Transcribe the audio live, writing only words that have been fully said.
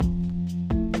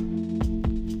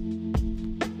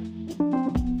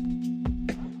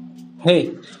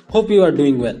Hey, hope you are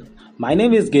doing well. My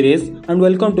name is Girish and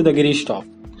welcome to the Girish Talk.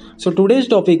 So today's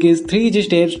topic is 3 easy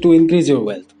steps to increase your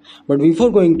wealth. But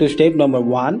before going to step number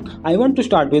 1, I want to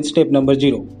start with step number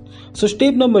 0. So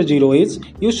step number 0 is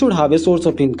you should have a source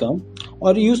of income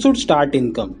or you should start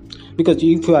income. Because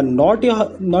if you are not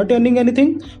earning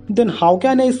anything, then how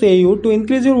can I say you to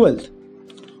increase your wealth?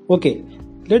 Okay,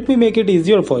 let me make it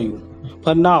easier for you.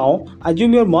 For now,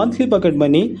 assume your monthly pocket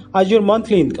money as your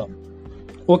monthly income.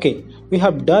 Okay, we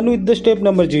have done with the step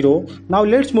number 0. Now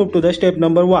let's move to the step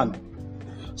number 1.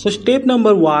 So step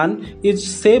number 1 is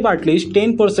save at least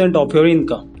 10% of your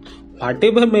income.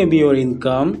 Whatever may be your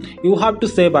income, you have to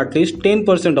save at least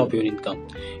 10% of your income.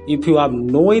 If you have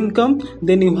no income,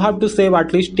 then you have to save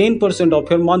at least 10% of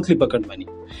your monthly pocket money.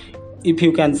 If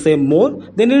you can save more,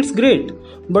 then it's great,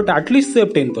 but at least save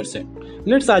 10%.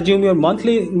 Let's assume your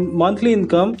monthly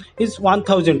income is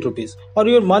 1000 rupees or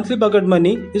your monthly pocket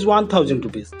money is 1000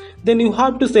 rupees. Then you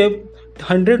have to save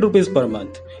 100 rupees per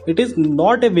month. It is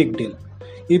not a big deal.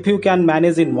 If you can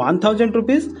manage in 1000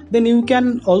 rupees, then you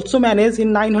can also manage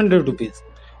in 900 rupees.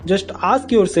 Just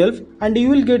ask yourself and you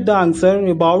will get the answer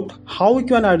about how you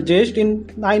can adjust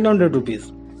in 900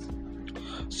 rupees.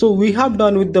 So we have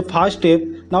done with the first step.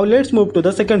 Now let's move to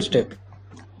the second step.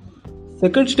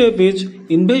 Second step is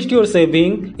invest your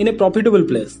saving in a profitable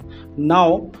place.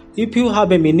 Now, if you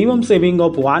have a minimum saving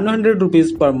of 100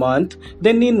 rupees per month,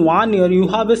 then in 1 year you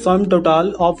have a sum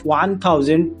total of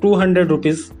 1200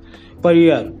 rupees per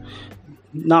year.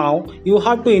 Now, you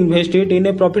have to invest it in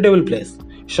a profitable place.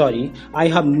 Sorry, I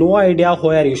have no idea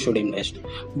where you should invest,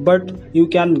 but you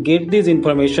can get this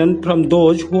information from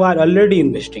those who are already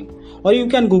investing, or you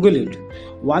can Google it.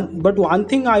 One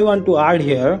thing I want to add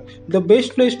here, the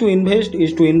best place to invest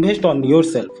is to invest on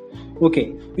yourself.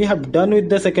 Okay, we have done with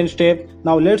the second step.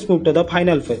 Now let's move to the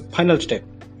final step.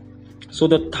 So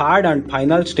the third and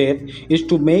final step is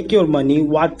to make your money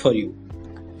work for you.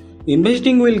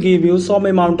 Investing will give you some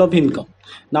amount of income.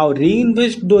 Now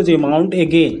reinvest those amount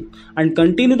again and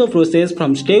continue the process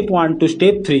from step 1 to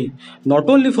step 3. Not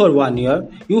only for 1 year,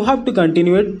 you have to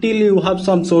continue it till you have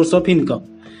some source of income.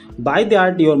 By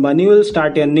that, your money will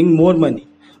start earning more money.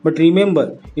 But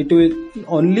remember, it will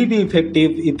only be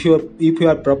effective if you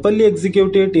are properly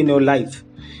executed in your life.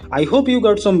 I hope you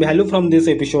got some value from this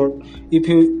episode. If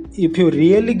it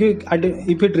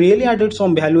really added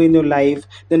some value in your life,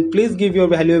 then please give your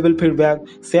valuable feedback,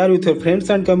 share with your friends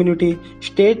and community.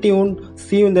 Stay tuned.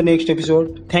 See you in the next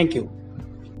episode. Thank you.